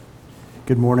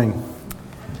Good morning.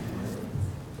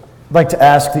 I'd like to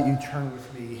ask that you turn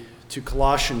with me to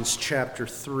Colossians chapter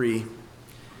 3.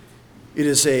 It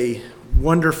is a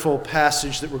wonderful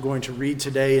passage that we're going to read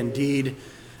today. Indeed,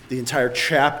 the entire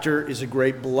chapter is a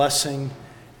great blessing,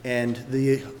 and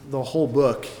the whole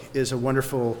book is a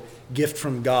wonderful gift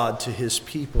from God to his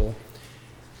people.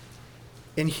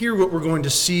 And here what we're going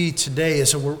to see today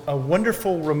is a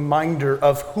wonderful reminder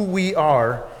of who we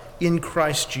are in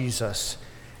Christ Jesus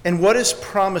and what is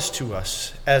promised to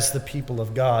us as the people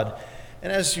of God.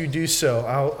 And as you do so,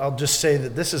 I'll just say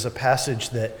that this is a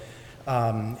passage that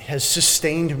has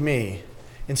sustained me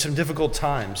in some difficult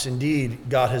times. Indeed,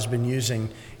 God has been using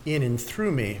in and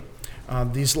through me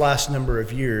these last number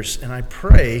of years, and I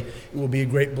pray it will be a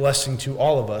great blessing to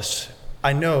all of us.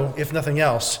 I know, if nothing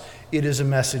else, it is a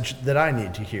message that I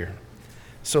need to hear.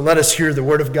 So let us hear the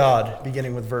word of God,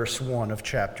 beginning with verse 1 of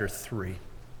chapter 3.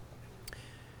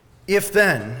 If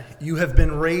then you have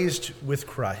been raised with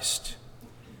Christ,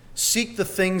 seek the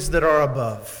things that are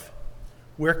above,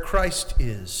 where Christ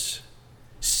is,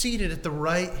 seated at the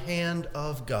right hand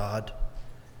of God.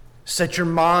 Set your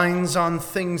minds on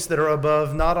things that are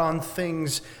above, not on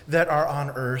things that are on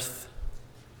earth.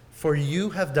 For you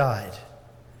have died,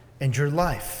 and your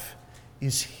life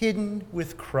is hidden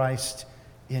with Christ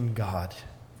in God.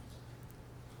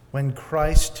 When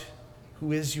Christ,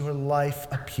 who is your life,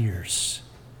 appears,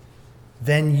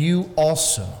 then you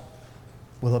also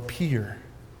will appear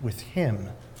with him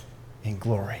in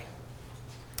glory.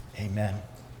 Amen.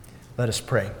 Let us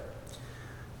pray.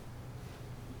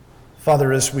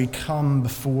 Father, as we come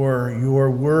before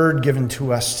your word given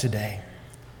to us today,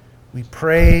 we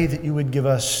pray that you would give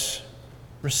us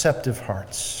receptive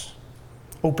hearts,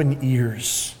 open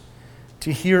ears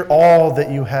to hear all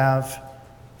that you have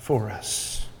for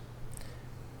us.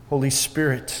 Holy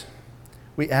Spirit,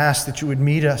 we ask that you would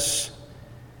meet us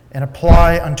and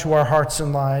apply unto our hearts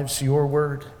and lives your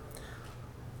word.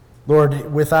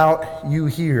 Lord, without you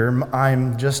here,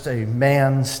 I'm just a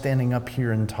man standing up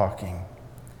here and talking.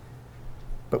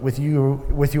 But with you,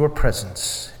 with your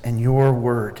presence and your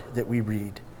word that we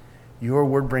read, your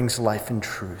word brings life and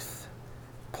truth.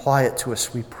 Apply it to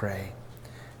us, we pray.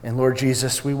 And Lord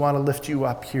Jesus, we want to lift you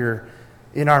up here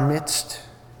in our midst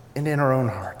and in our own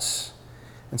hearts.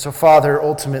 And so, Father,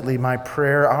 ultimately my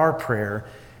prayer, our prayer,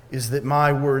 is that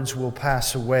my words will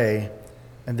pass away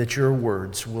and that your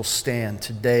words will stand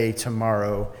today,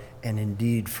 tomorrow, and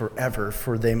indeed forever,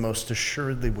 for they most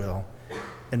assuredly will.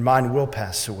 And mine will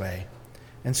pass away.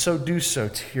 And so do so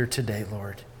here today,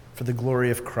 Lord, for the glory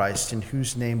of Christ, in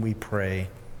whose name we pray.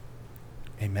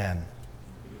 Amen.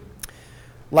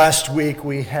 Last week,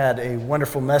 we had a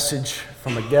wonderful message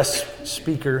from a guest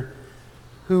speaker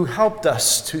who helped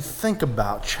us to think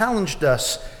about, challenged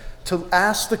us to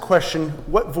ask the question,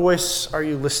 what voice are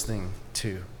you listening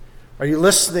to? Are you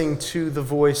listening to the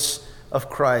voice of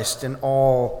Christ in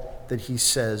all that he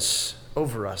says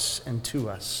over us and to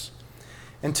us?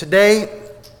 And today,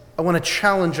 I want to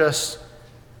challenge us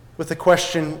with the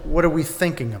question, what are we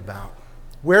thinking about?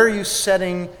 Where are you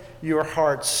setting your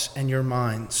hearts and your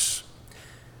minds?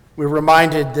 We're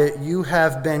reminded that you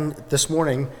have been, this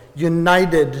morning,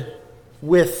 united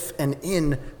with and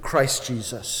in Christ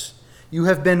Jesus. You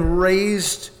have been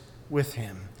raised with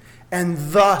him. And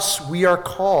thus we are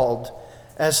called,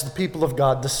 as the people of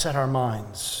God, to set our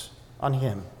minds on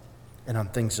him and on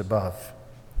things above.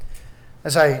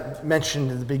 As I mentioned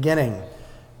in the beginning,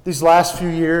 these last few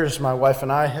years, my wife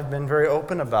and I have been very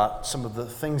open about some of the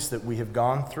things that we have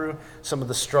gone through, some of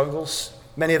the struggles.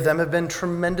 Many of them have been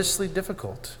tremendously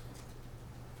difficult.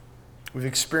 We've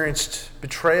experienced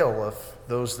betrayal of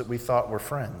those that we thought were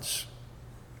friends.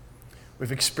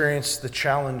 We've experienced the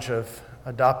challenge of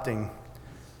adopting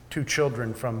 2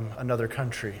 children from another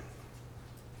country.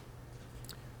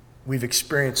 We've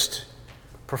experienced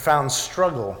profound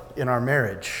struggle in our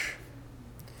marriage.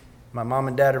 My mom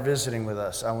and dad are visiting with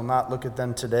us. I will not look at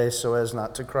them today so as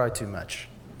not to cry too much.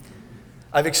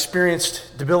 I've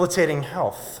experienced debilitating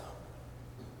health,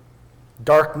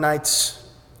 dark nights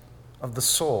of the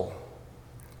soul,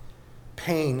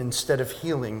 pain instead of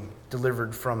healing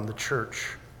delivered from the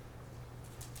church.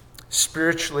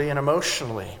 Spiritually and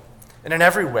emotionally, and in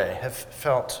every way, have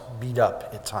felt beat up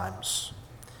at times.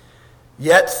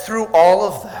 Yet through all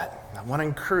of that, I want to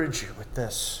encourage you with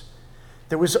this.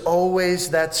 There was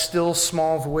always that still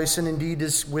small voice, and indeed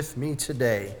is with me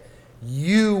today.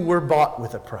 You were bought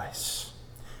with a price.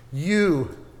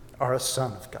 You are a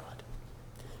son of God.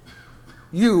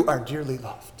 You are dearly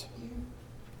loved.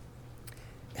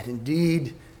 And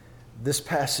indeed, this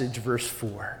passage, verse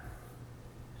 4,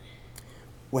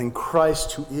 when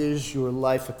Christ, who is your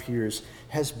life, appears,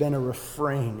 has been a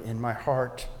refrain in my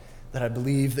heart that I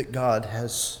believe that God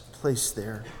has placed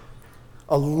there.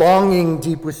 A longing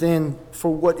deep within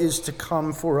for what is to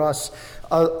come for us.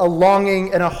 A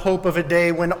longing and a hope of a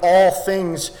day when all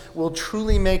things will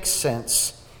truly make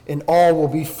sense and all will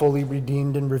be fully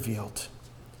redeemed and revealed.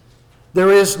 There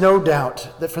is no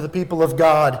doubt that for the people of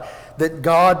God, that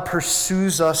God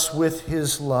pursues us with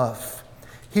his love.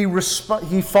 He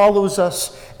follows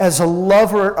us as a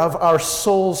lover of our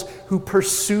souls who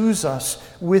pursues us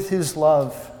with his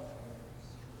love.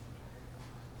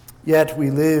 Yet we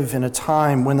live in a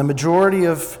time when the majority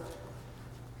of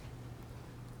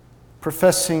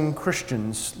professing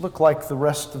Christians look like the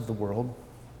rest of the world.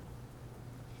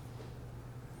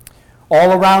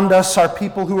 All around us are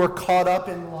people who are caught up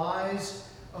in lies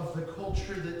of the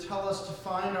culture that tell us to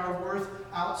find our worth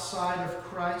outside of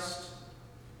Christ.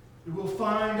 We will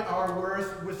find our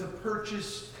worth with a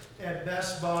purchase at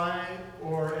Best Buy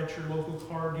or at your local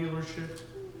car dealership.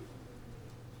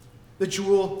 That you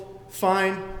will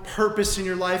find purpose in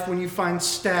your life when you find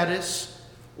status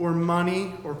or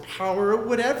money or power or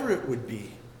whatever it would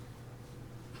be.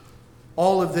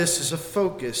 All of this is a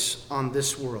focus on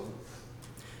this world.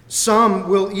 Some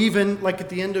will even, like at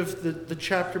the end of the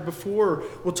chapter before,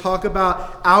 will talk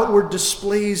about outward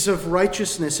displays of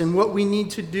righteousness and what we need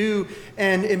to do,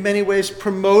 and in many ways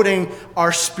promoting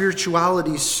our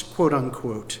spiritualities, quote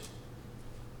unquote.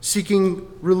 Seeking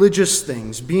religious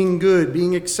things, being good,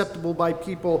 being acceptable by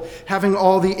people, having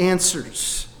all the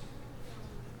answers.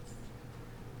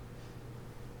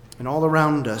 And all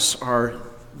around us are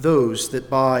those that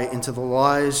buy into the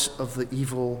lies of the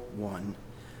evil one,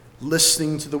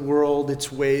 listening to the world,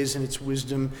 its ways, and its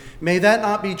wisdom. May that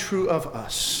not be true of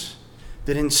us,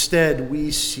 that instead we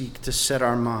seek to set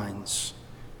our minds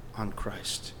on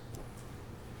Christ.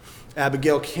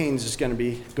 Abigail Keynes is going to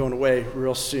be going away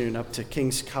real soon up to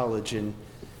King's College in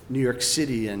New York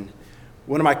City, and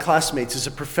one of my classmates is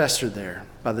a professor there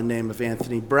by the name of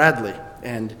Anthony Bradley,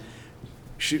 and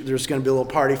there's going to be a little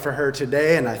party for her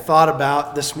today, and I thought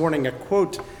about this morning a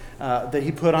quote that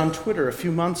he put on Twitter a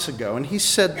few months ago, and he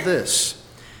said this: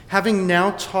 having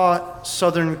now taught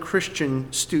Southern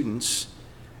Christian students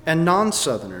and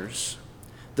non-Southerners,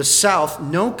 the South,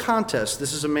 no contest,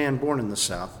 this is a man born in the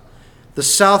South, the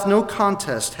South, no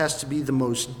contest, has to be the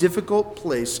most difficult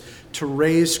place to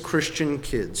raise Christian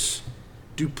kids.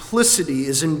 Duplicity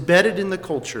is embedded in the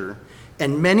culture,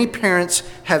 and many parents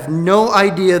have no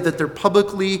idea that their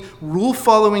publicly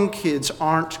rule-following kids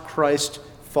aren't Christ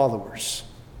followers.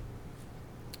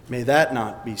 May that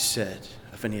not be said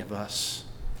of any of us.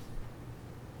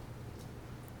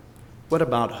 What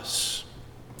about us?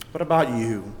 What about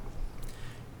you?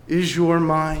 Is your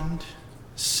mind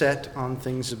set on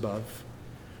things above?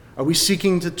 Are we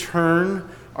seeking to turn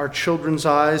our children's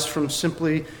eyes from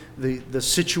simply the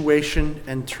situation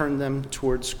and turn them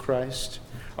towards Christ?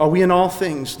 Are we in all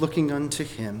things looking unto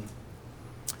him?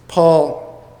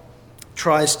 Paul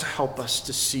tries to help us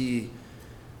to see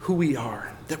who we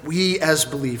are, that we as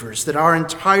believers, that our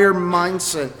entire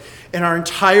mindset and our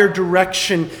entire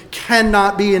direction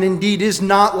cannot be and indeed is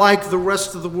not like the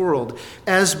rest of the world.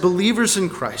 As believers in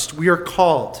Christ, we are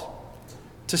called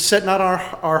to set not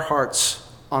our hearts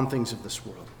on things of this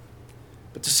world,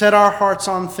 but to set our hearts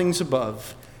on things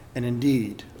above, and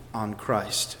indeed on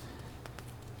Christ.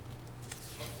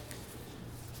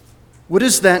 What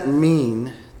does that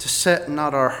mean, to set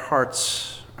not our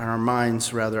hearts, and our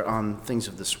minds rather, on things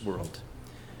of this world?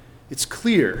 It's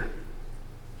clear,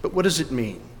 but what does it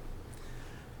mean?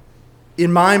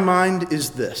 In my mind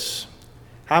is this: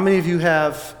 how many of you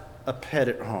have a pet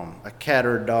at home, a cat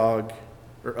or a dog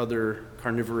or other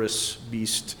carnivorous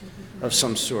beast of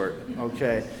some sort?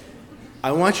 Okay.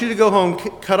 I want you to go home,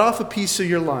 cut off a piece of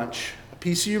your lunch, a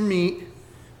piece of your meat,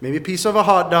 maybe a piece of a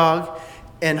hot dog,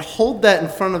 and hold that in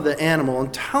front of the animal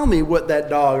and tell me what that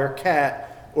dog or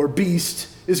cat or beast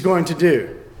is going to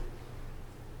do.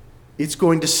 It's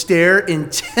going to stare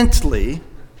intently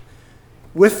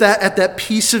at that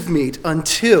piece of meat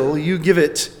until you give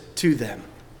it to them.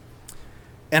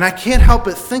 And I can't help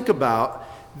but think about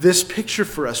this picture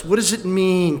for us. What does it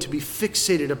mean to be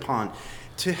fixated upon,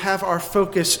 to have our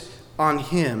focus on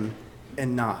him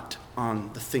and not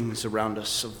on the things around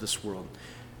us of this world?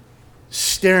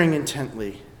 Staring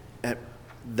intently at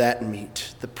that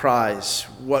meat, the prize,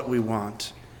 what we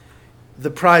want.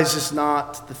 The prize is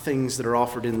not the things that are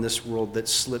offered in this world that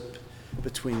slip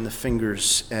between the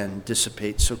fingers and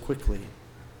dissipate so quickly.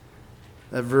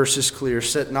 That verse is clear.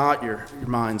 Set not your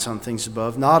minds on things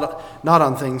above, not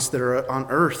on things that are on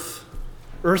earth,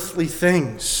 earthly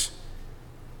things.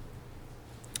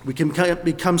 We can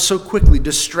become so quickly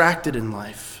distracted in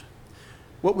life.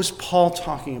 What was Paul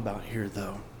talking about here,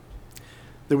 though?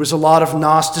 There was a lot of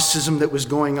Gnosticism that was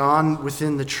going on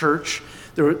within the church.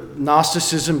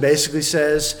 Gnosticism basically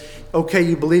says, okay,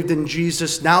 you believed in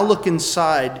Jesus, now look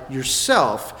inside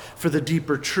yourself for the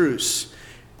deeper truths.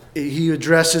 He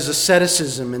addresses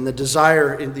asceticism and the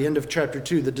desire, in the end of chapter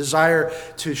 2, the desire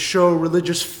to show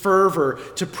religious fervor,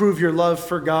 to prove your love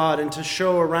for God, and to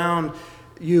show around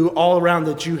you, all around,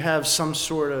 that you have some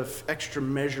sort of extra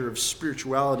measure of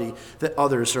spirituality that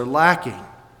others are lacking.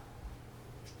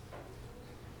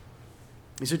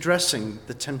 He's addressing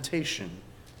the temptation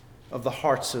of the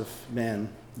hearts of men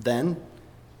then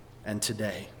and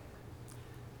today.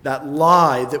 That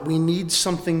lie that we need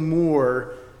something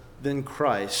more than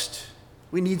Christ.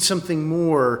 We need something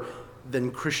more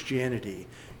than Christianity.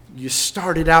 You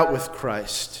started out with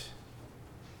Christ.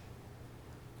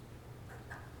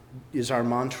 Is our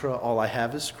mantra, all I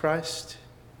have is Christ?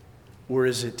 Or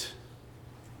is it,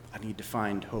 I need to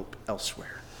find hope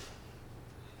elsewhere?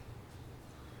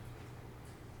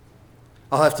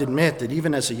 I'll have to admit that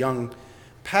even as a young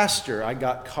pastor, I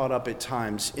got caught up at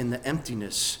times in the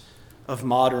emptiness of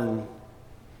modern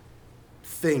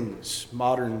things,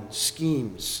 modern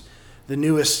schemes, the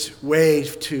newest way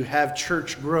to have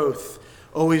church growth,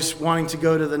 always wanting to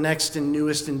go to the next and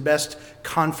newest and best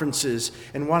conferences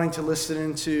and wanting to listen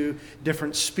into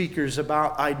different speakers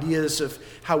about ideas of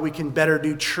how we can better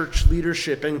do church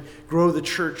leadership and grow the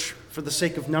church for the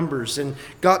sake of numbers, and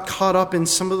got caught up in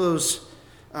some of those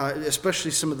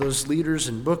especially some of those leaders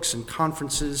and books and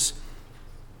conferences.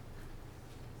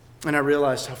 And I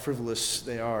realized how frivolous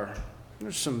they are.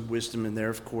 There's some wisdom in there,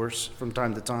 of course, from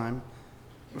time to time.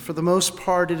 But for the most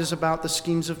part, it is about the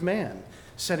schemes of man,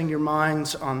 setting your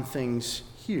minds on things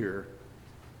here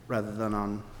rather than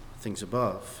on things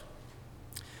above.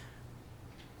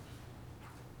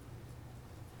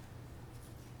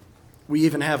 We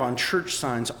even have on church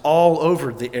signs all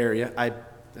over the area.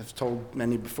 I've told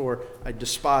many before, I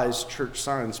despise church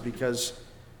signs because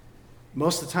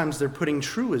most of the times they're putting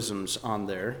truisms on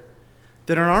there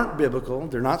that aren't biblical,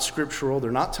 they're not scriptural, they're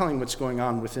not telling what's going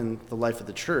on within the life of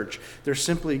the church. They're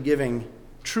simply giving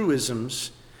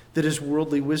truisms that is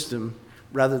worldly wisdom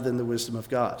rather than the wisdom of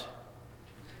God.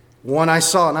 One I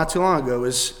saw not too long ago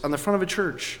is on the front of a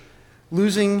church,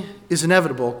 losing is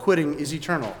inevitable, quitting is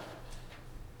eternal.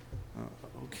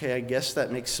 Okay, I guess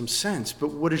that makes some sense,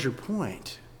 but what is your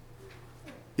point?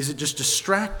 Is it just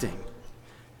distracting?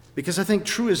 Because I think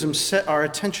truisms set our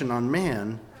attention on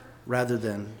man rather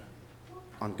than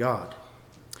on God.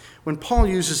 When Paul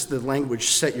uses the language,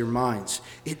 set your minds,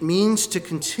 it means to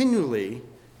continually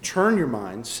turn your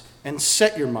minds and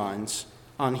set your minds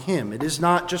on him. It is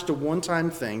not just a one-time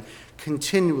thing,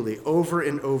 continually, over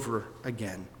and over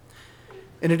again.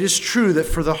 And it is true that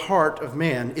for the heart of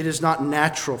man, it is not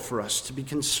natural for us to be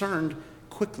concerned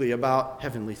quickly about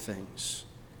heavenly things.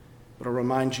 But I'll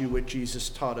remind you what Jesus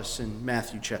taught us in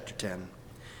Matthew chapter 10.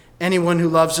 Anyone who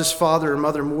loves his father or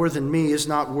mother more than me is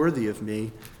not worthy of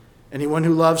me. Anyone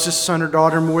who loves his son or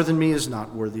daughter more than me is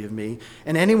not worthy of me.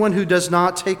 And anyone who does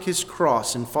not take his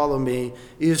cross and follow me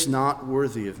is not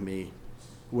worthy of me.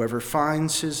 Whoever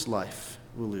finds his life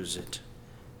will lose it.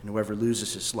 And whoever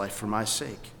loses his life for my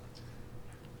sake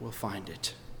will find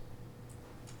it.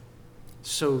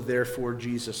 So therefore,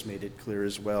 Jesus made it clear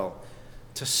as well,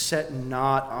 to set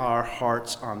not our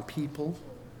hearts on people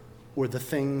or the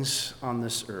things on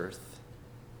this earth,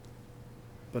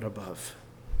 but above.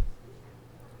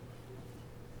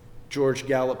 George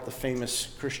Gallup, the famous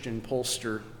Christian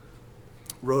pollster,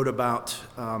 wrote about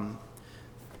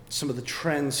some of the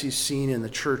trends he's seen in the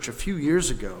church a few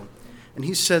years ago. And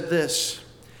he said this: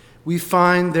 we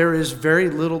find there is very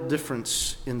little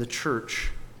difference in the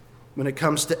church when it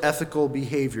comes to ethical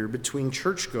behavior between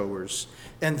churchgoers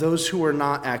and those who are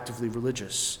not actively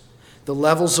religious. The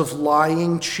levels of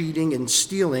lying, cheating, and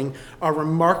stealing are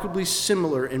remarkably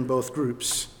similar in both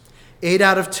groups. 8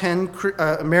 out of 10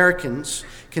 Americans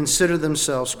consider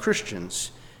themselves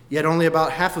Christians, yet only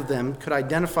about half of them could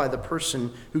identify the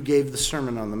person who gave the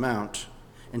Sermon on the Mount,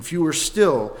 and fewer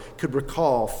still could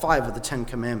recall 5 of the 10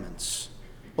 commandments.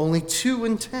 Only 2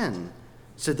 in 10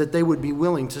 said that they would be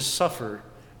willing to suffer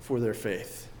for their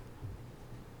faith.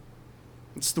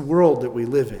 It's the world that we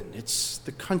live in. It's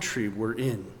the country we're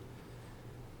in.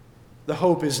 The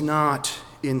hope is not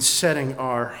in setting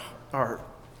our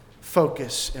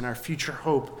focus and our future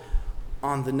hope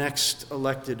on the next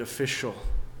elected official.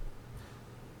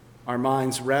 Our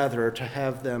minds rather are to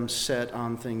have them set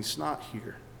on things not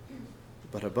here,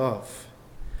 but above.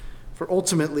 For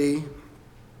ultimately,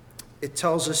 it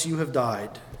tells us you have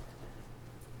died.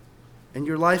 and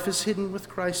your life is hidden with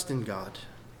Christ in God.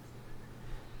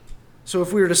 So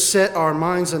if we were to set our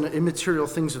minds on the immaterial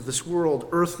things of this world,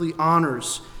 earthly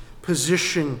honors,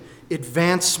 position,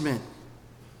 advancement,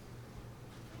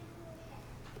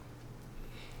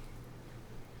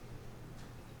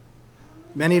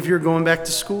 many of you are going back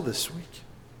to school this week.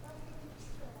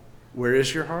 Where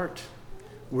is your heart?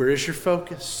 Where is your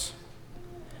focus?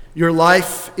 Your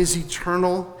life is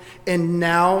eternal and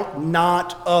now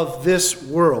not of this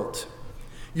world.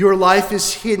 Your life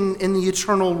is hidden in the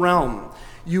eternal realm.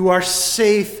 You are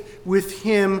safe with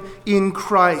Him in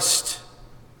Christ.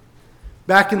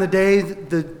 Back in the day,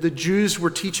 the Jews were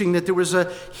teaching that there was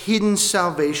a hidden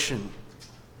salvation,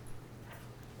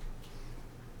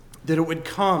 that it would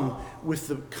come with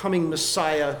the coming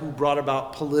Messiah who brought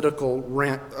about political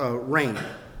reign.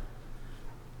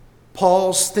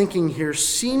 Paul's thinking here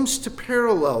seems to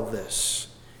parallel this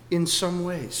in some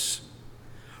ways.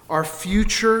 Our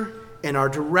future and our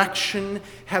direction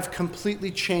have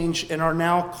completely changed and are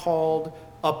now called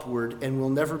upward and will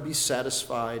never be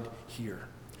satisfied here.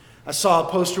 I saw a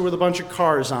poster with a bunch of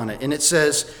cars on it, and it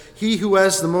says, "He who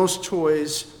has the most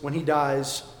toys when he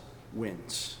dies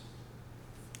wins."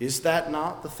 Is that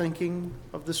not the thinking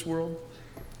of this world?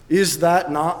 Is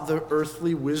that not the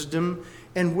earthly wisdom?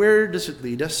 And where does it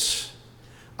lead us?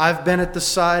 I've been at the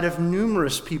side of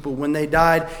numerous people when they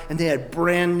died and they had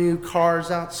brand new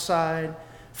cars outside,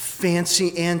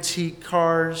 fancy antique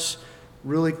cars,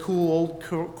 really cool old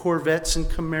Corvettes and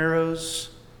Camaros,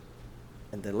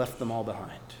 and they left them all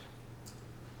behind.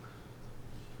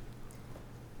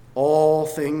 All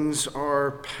things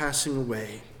are passing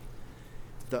away.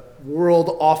 The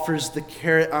world offers the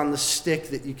carrot on the stick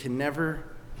that you can never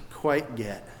quite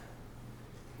get.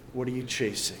 What are you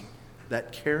chasing?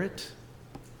 That carrot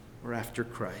or after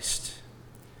Christ?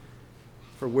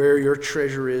 For where your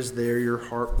treasure is, there your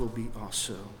heart will be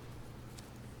also.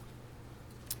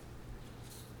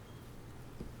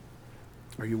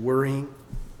 Are you worrying?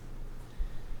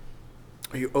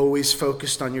 Are you always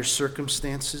focused on your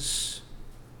circumstances?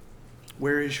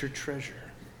 Where is your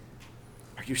treasure?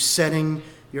 Are you setting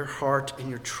your heart and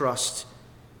your trust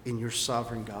in your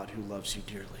sovereign God who loves you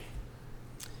dearly?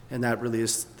 And that really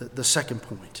is the second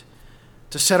point,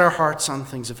 to set our hearts on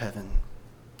things of heaven.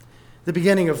 The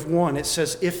beginning of 1, it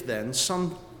says, "if then."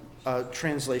 Some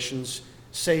translations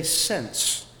say,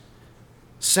 "since."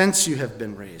 Since you have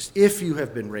been raised, if you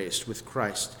have been raised with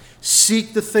Christ,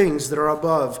 seek the things that are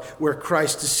above where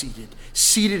Christ is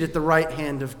seated at the right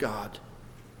hand of God.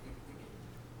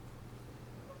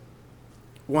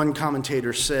 One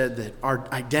commentator said that our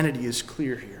identity is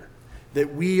clear here,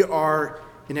 that we are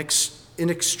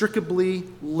inextricably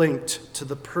linked to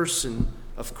the person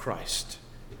of Christ.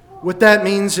 What that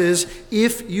means is,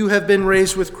 if you have been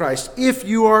raised with Christ, if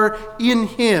you are in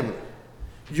Him,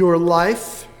 your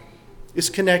life is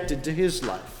connected to His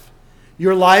life.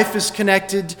 Your life is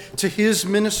connected to His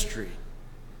ministry.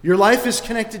 Your life is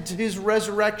connected to His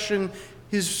resurrection,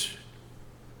 His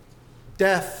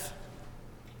death,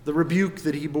 the rebuke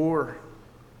that He bore,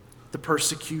 the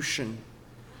persecution.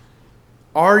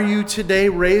 Are you today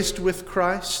raised with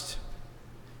Christ?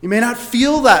 You may not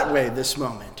feel that way this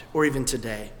moment or even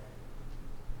today.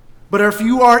 But if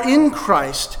you are in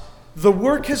Christ, the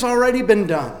work has already been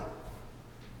done.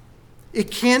 It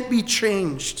can't be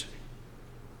changed.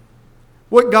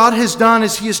 What God has done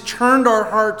is He has turned our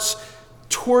hearts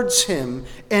towards Him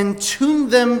and tuned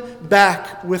them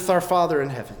back with our Father in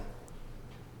heaven.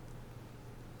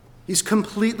 He's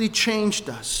completely changed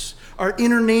us. Our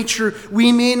inner nature,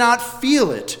 we may not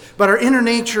feel it, but our inner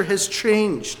nature has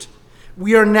changed.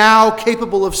 We are now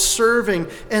capable of serving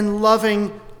and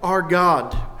loving our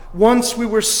God. Once we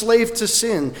were slaves to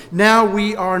sin, now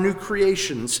we are new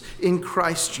creations in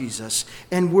Christ Jesus.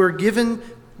 And we're given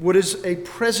what is a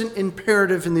present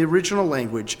imperative in the original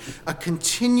language. A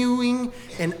continuing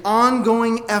and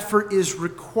ongoing effort is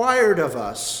required of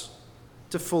us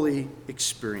to fully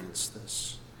experience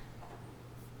this.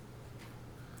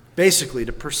 Basically,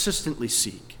 to persistently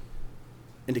seek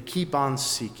and to keep on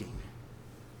seeking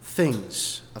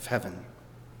things of heaven.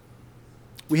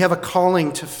 We have a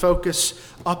calling to focus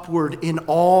upward in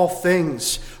all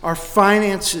things. Our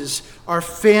finances, our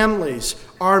families,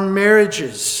 our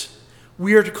marriages.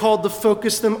 We are called to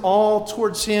focus them all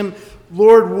towards Him.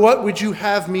 Lord, what would you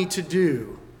have me to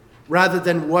do? Rather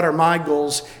than what are my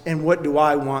goals and what do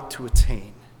I want to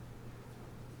attain?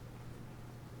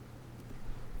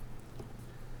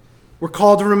 We're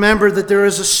called to remember that there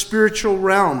is a spiritual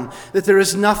realm, that there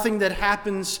is nothing that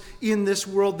happens in this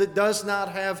world that does not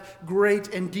have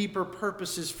great and deeper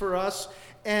purposes for us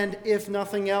and, if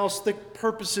nothing else, the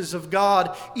purposes of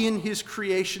God in his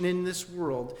creation in this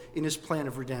world, in his plan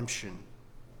of redemption.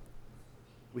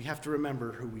 We have to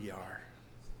remember who we are.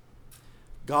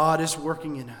 God is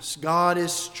working in us. God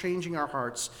is changing our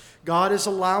hearts. God is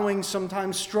allowing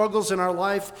sometimes struggles in our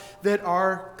life that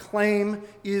our claim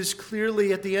is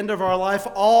clearly at the end of our life,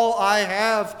 all I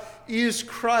have is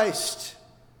Christ.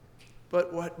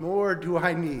 But what more do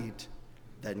I need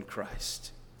than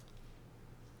Christ?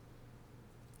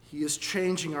 He is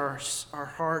changing our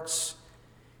hearts.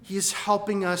 He is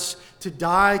helping us to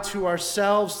die to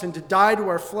ourselves and to die to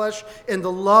our flesh and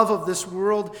the love of this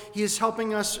world. He is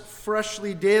helping us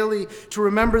freshly daily to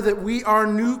remember that we are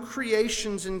new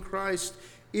creations in Christ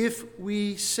if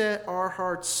we set our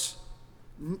hearts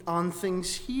on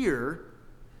things here.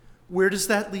 Where does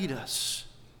that lead us?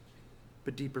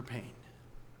 But deeper pain.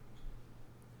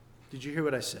 Did you hear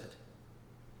what I said?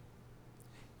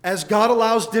 As God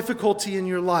allows difficulty in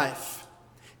your life,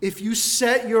 if you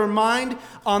set your mind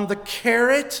on the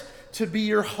carrot to be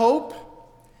your hope,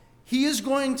 he is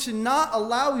going to not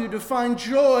allow you to find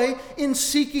joy in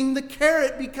seeking the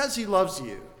carrot because he loves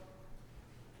you.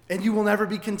 And you will never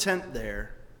be content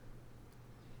there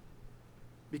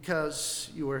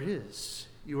because you are his.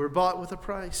 You were bought with a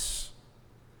price.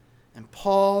 And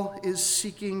Paul is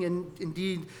seeking and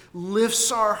indeed lifts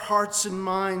our hearts and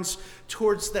minds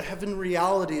towards the heaven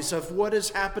realities of what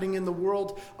is happening in the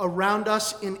world around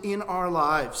us and in our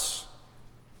lives.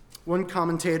 One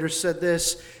commentator said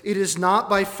this: "It is not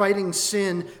by fighting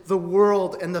sin, the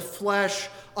world, and the flesh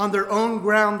on their own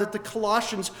ground that the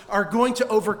Colossians are going to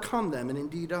overcome them, and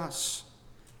indeed us.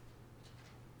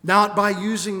 Not by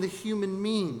using the human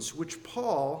means, which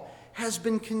Paul has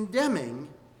been condemning,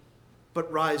 but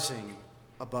rising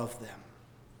above them."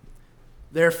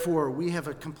 Therefore, we have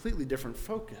a completely different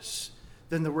focus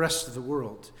than the rest of the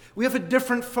world. We have a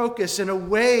different focus and a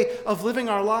way of living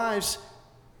our lives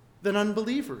than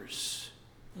unbelievers.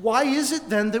 Why is it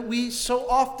then that we so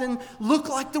often look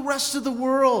like the rest of the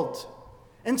world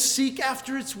and seek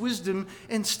after its wisdom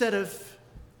instead of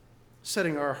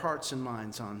setting our hearts and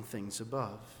minds on things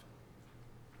above?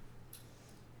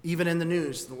 Even in the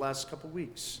news the last couple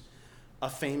weeks, a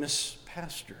famous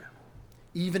pastor,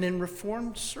 even in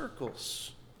Reformed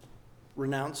circles,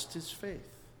 renounced his faith.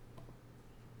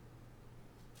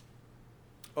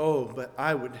 Oh, but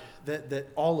I would that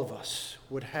all of us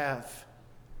would have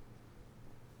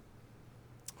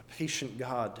a patient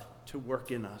God to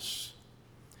work in us.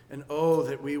 And oh,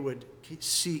 that we would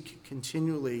seek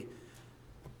continually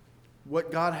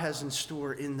what God has in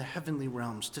store in the heavenly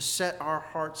realms, to set our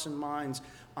hearts and minds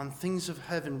on things of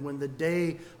heaven when the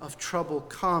day of trouble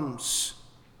comes,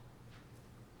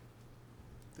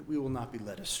 that we will not be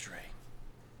led astray.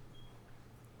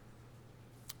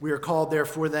 We are called,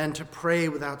 therefore, then, to pray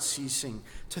without ceasing,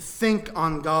 to think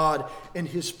on God and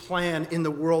his plan in the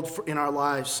world in our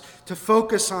lives, to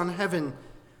focus on heaven.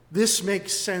 This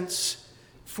makes sense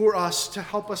for us to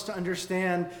help us to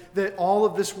understand that all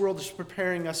of this world is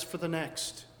preparing us for the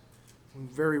next. And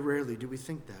very rarely do we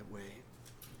think that way.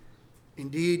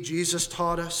 Indeed, Jesus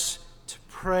taught us to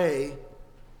pray,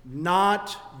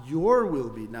 not your will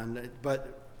be done,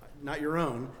 but not your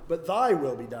own, but thy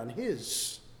will be done,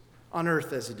 his, on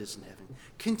earth as it is in heaven.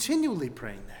 Continually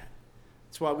praying that.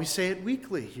 That's why we say it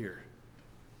weekly here.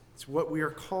 It's what we are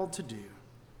called to do.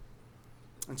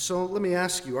 And so let me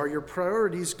ask you, are your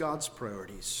priorities God's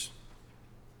priorities?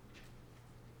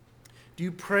 Do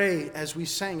you pray, as we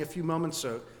sang a few moments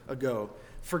ago,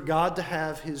 for God to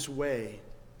have his way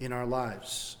in our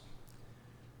lives?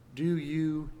 Do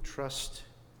you trust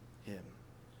him?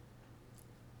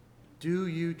 Do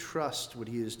you trust what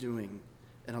he is doing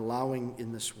and allowing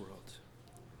in this world?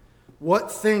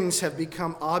 What things have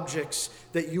become objects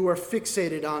that you are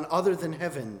fixated on other than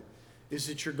heaven? Is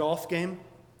it your golf game?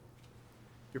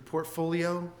 Your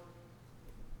portfolio?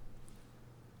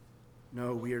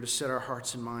 No, we are to set our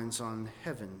hearts and minds on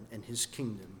heaven and his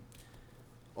kingdom.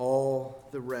 All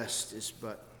the rest is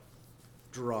but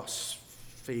dross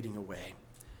fading away.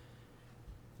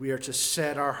 We are to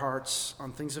set our hearts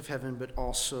on things of heaven, but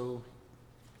also,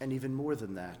 and even more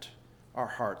than that, our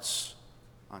hearts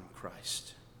on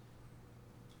Christ.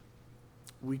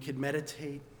 We could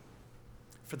meditate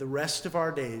for the rest of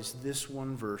our days this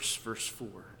one verse, verse 4.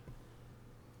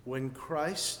 When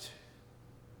Christ,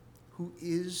 who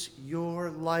is your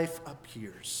life,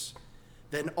 appears,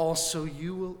 then also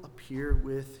you will appear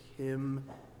with him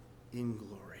in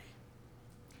glory.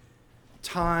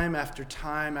 Time after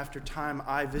time after time,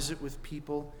 I visit with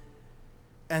people,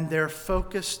 and they're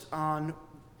focused on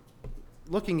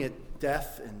looking at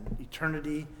death and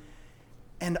eternity,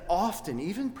 And often,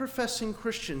 even professing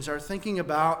Christians are thinking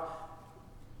about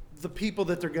the people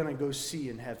that they're going to go see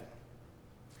in heaven.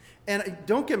 And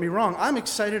don't get me wrong, I'm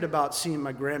excited about seeing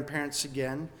my grandparents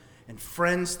again and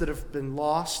friends that have been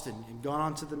lost and gone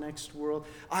on to the next world.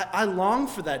 I long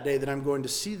for that day that I'm going to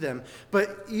see them.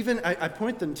 But even I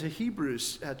point them to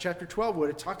Hebrews chapter 12, where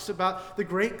it talks about the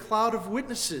great cloud of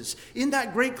witnesses. In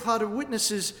that great cloud of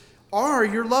witnesses are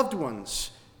your loved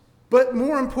ones. But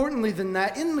more importantly than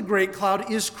that, in the great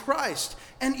cloud is Christ.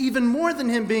 And even more than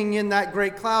him being in that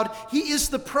great cloud, he is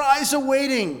the prize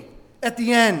awaiting at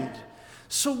the end.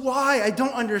 So why? I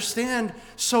don't understand.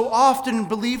 So often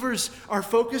believers are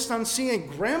focused on seeing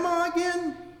grandma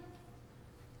again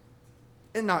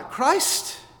and not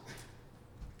Christ.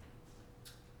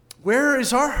 Where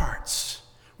is our hearts?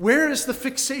 Where is the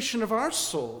fixation of our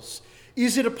souls?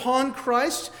 Is it upon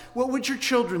Christ? What would your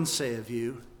children say of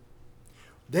you?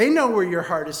 They know where your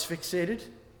heart is fixated.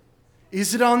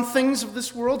 Is it on things of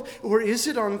this world, or is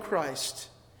it on Christ?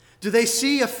 Do they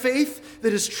see a faith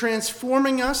that is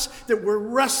transforming us, that we're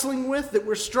wrestling with, that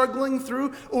we're struggling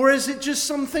through? Or is it just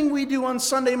something we do on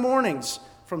Sunday mornings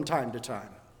from time to time?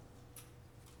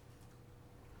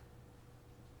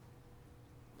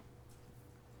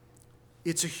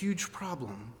 It's a huge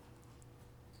problem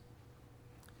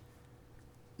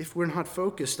if we're not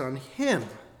focused on him.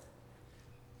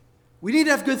 We need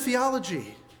to have good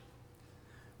theology.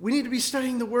 We need to be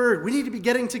studying the Word. We need to be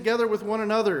getting together with one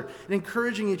another and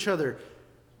encouraging each other.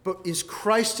 But is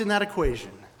Christ in that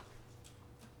equation?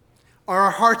 Are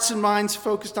our hearts and minds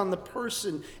focused on the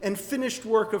person and finished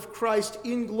work of Christ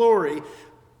in glory?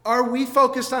 Are we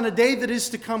focused on a day that is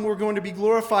to come? We're going to be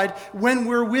glorified when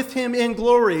we're with him in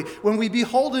glory, when we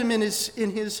behold him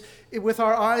with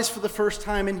our eyes for the first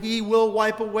time, and he will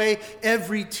wipe away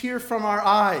every tear from our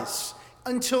eyes.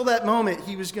 Until that moment,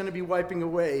 he was going to be wiping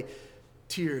away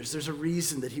tears. There's a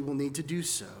reason that he will need to do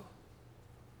so.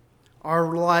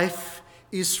 Our life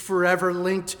is forever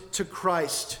linked to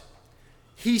Christ.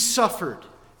 He suffered,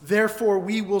 therefore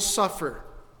we will suffer.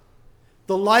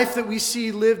 The life that we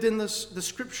see lived in the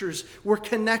scriptures, we're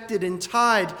connected and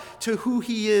tied to who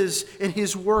he is and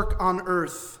his work on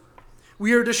earth.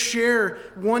 We are to share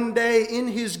one day in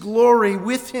his glory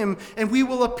with him, and we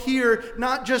will appear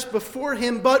not just before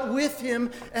him, but with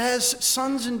him as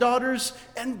sons and daughters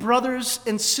and brothers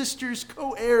and sisters,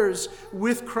 co-heirs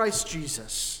with Christ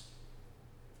Jesus.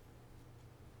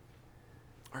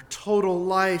 Our total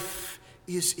life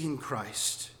is in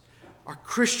Christ. Our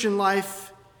Christian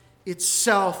life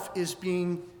itself is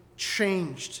being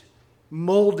changed,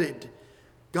 molded.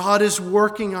 God is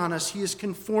working on us. He is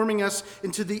conforming us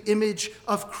into the image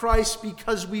of Christ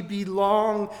because we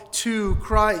belong to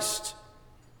Christ.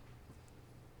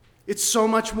 It's so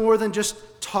much more than just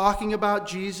talking about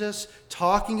Jesus,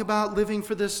 talking about living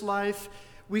for this life.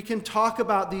 We can talk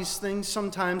about these things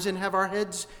sometimes and have our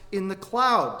heads in the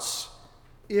clouds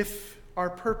if our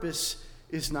purpose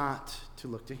is not to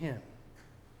look to him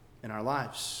in our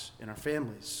lives, in our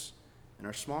families, in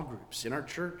our small groups, in our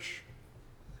church.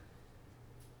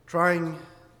 Trying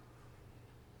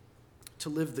to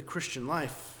live the Christian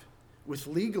life with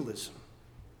legalism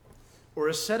or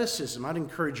asceticism. I'd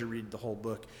encourage you to read the whole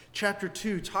book. Chapter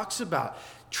 2 talks about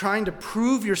trying to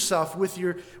prove yourself with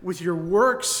your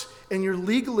works and your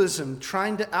legalism,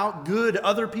 trying to outgood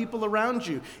other people around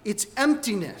you. It's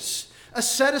emptiness.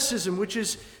 Asceticism, which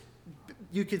is,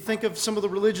 you could think of some of the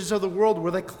religions of the world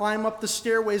where they climb up the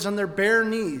stairways on their bare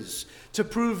knees to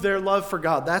prove their love for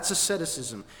God. That's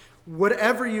asceticism.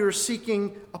 Whatever you're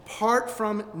seeking apart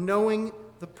from knowing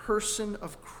the person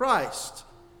of Christ,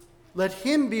 let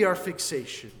him be our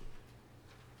fixation,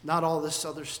 not all this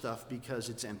other stuff because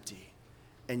it's empty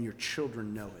and your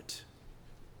children know it.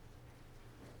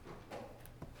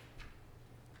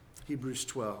 Hebrews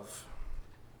 12.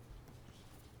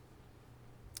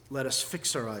 Let us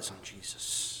fix our eyes on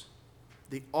Jesus,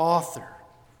 the author,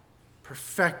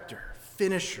 perfecter,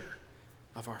 finisher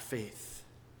of our faith.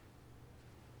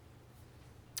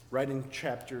 Right in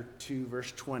chapter 2,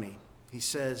 verse 20, he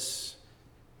says,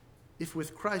 if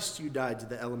with Christ you died to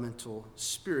the elemental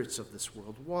spirits of this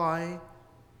world, why,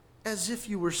 as if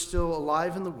you were still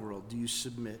alive in the world, do you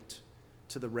submit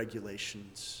to the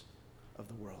regulations of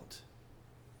the world?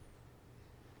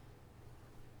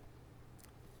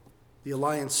 The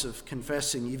Alliance of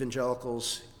Confessing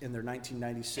Evangelicals in their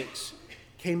 1996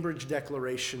 Cambridge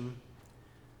Declaration,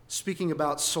 speaking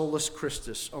about solus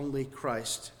Christus, only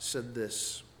Christ, said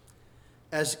this: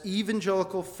 as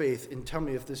evangelical faith, and tell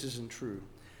me if this isn't true,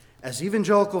 as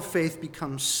evangelical faith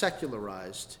becomes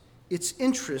secularized, its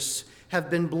interests have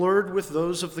been blurred with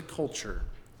those of the culture.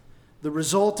 The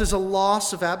result is a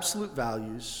loss of absolute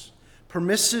values,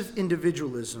 permissive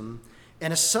individualism,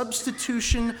 and a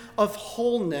substitution of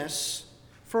wholeness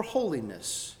for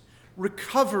holiness,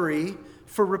 recovery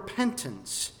for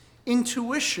repentance,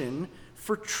 intuition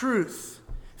for truth,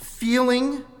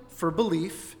 feeling for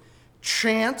belief,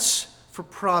 chance for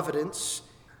providence,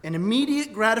 and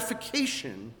immediate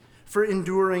gratification for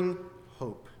enduring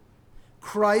hope.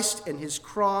 Christ and his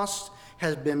cross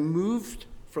have been moved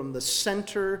from the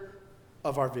center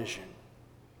of our vision.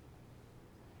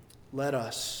 Let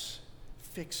us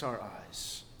fix our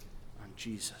eyes on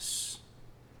Jesus.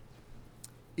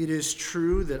 It is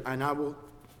true that, and I will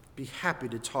be happy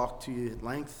to talk to you at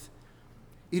length,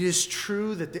 it is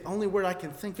true that the only word I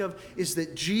can think of is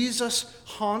that Jesus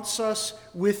haunts us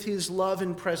with his love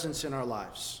and presence in our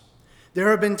lives. There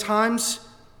have been times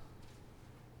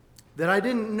that I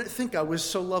didn't think I was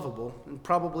so lovable, and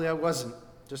probably I wasn't.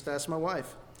 Just ask my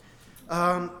wife.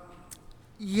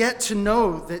 Yet to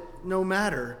know that no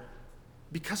matter,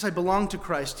 because I belong to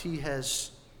Christ, he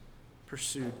has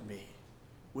pursued me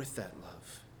with that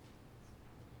love.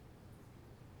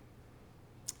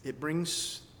 It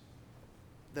brings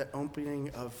that opening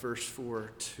of verse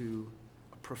 4 to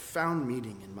a profound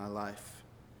meaning in my life.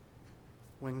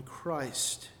 When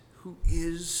Christ, who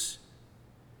is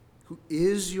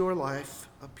your life,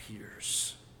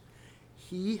 appears,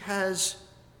 he has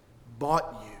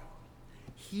bought you.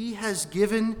 He has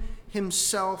given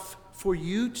himself for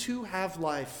you to have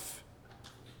life,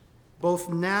 both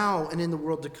now and in the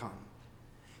world to come.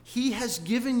 He has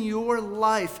given your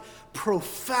life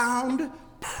profound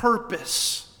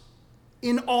purpose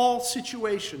in all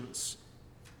situations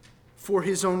for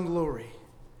his own glory.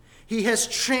 He has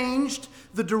changed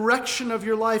the direction of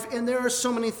your life, and there are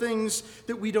so many things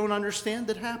that we don't understand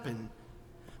that happen.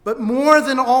 But more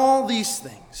than all these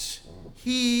things,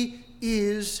 he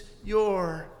is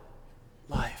your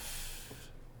life.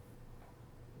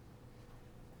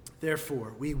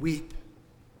 Therefore, we weep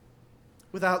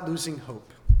without losing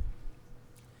hope.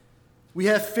 We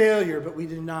have failure, but we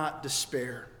do not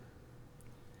despair.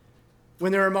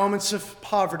 When there are moments of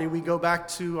poverty, we go back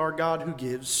to our God who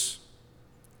gives.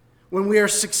 When we are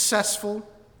successful,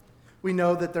 we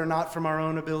know that they're not from our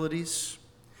own abilities.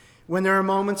 When there are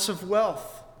moments of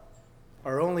wealth,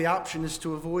 our only option is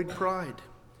to avoid pride.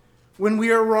 When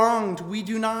we are wronged, we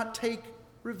do not take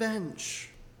revenge,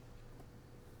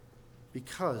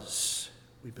 because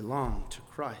we belong to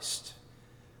Christ.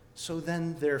 So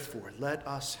then, therefore, let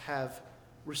us have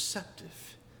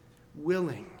receptive,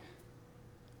 willing,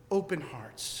 open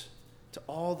hearts to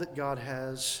all that God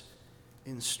has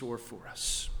in store for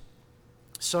us.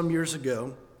 Some years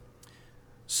ago,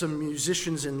 some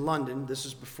musicians in London, this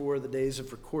is before the days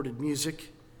of recorded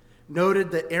music,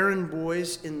 noted that errand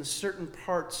boys in certain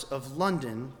parts of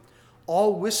London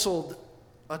all whistled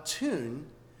a tune,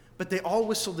 but they all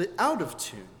whistled it out of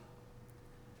tune.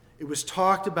 It was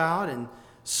talked about, and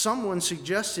someone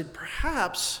suggested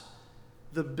perhaps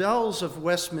the bells of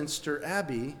Westminster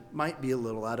Abbey might be a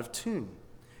little out of tune.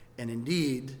 And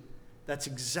indeed, that's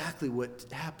exactly what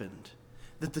happened.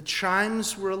 That the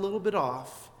chimes were a little bit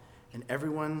off, and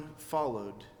everyone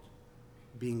followed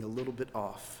being a little bit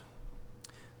off.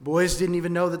 Boys didn't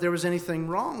even know that there was anything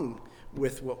wrong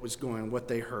with what was going on, what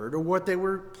they heard, or what they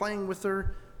were playing with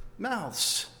their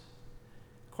mouths.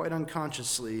 Quite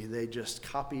unconsciously, they just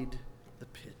copied the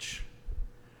pitch.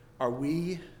 Are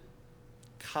we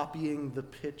copying the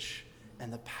pitch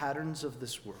and the patterns of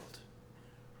this world?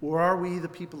 Or are we the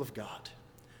people of God,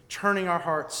 turning our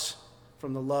hearts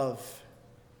from the love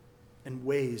and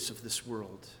ways of this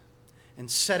world, and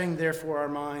setting therefore our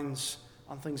minds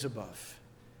on things above,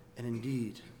 and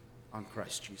indeed on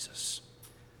Christ Jesus?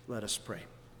 Let us pray.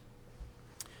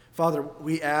 Father,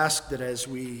 we ask that as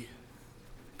we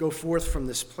go forth from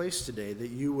this place today, that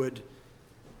you would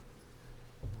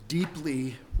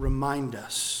deeply remind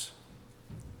us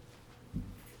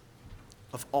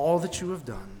of all that you have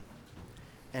done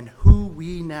and who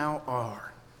we now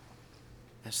are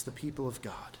as the people of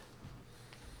God.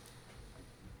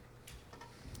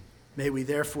 May we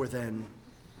therefore then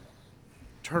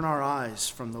turn our eyes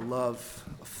from the love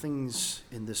of things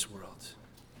in this world,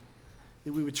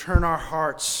 that we would turn our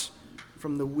hearts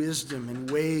from the wisdom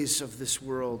and ways of this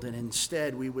world, and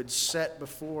instead we would set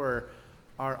before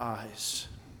our eyes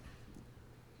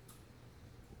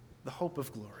the hope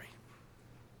of glory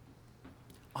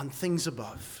on things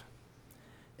above.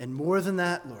 And more than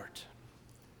that, Lord,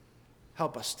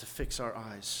 help us to fix our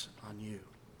eyes on you.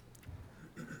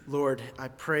 Lord, I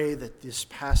pray that this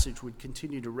passage would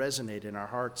continue to resonate in our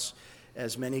hearts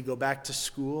as many go back to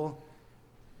school,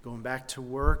 going back to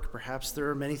work. Perhaps there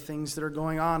are many things that are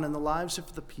going on in the lives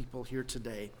of the people here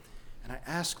today. And I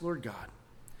ask, Lord God,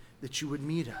 that you would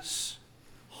meet us,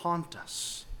 haunt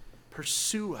us,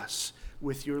 pursue us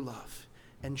with your love,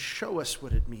 and show us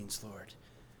what it means, Lord,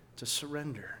 to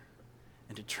surrender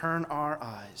and to turn our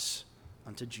eyes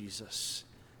unto Jesus,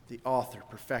 the author,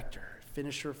 perfecter,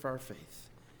 finisher of our faith.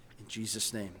 In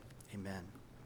Jesus' name, amen.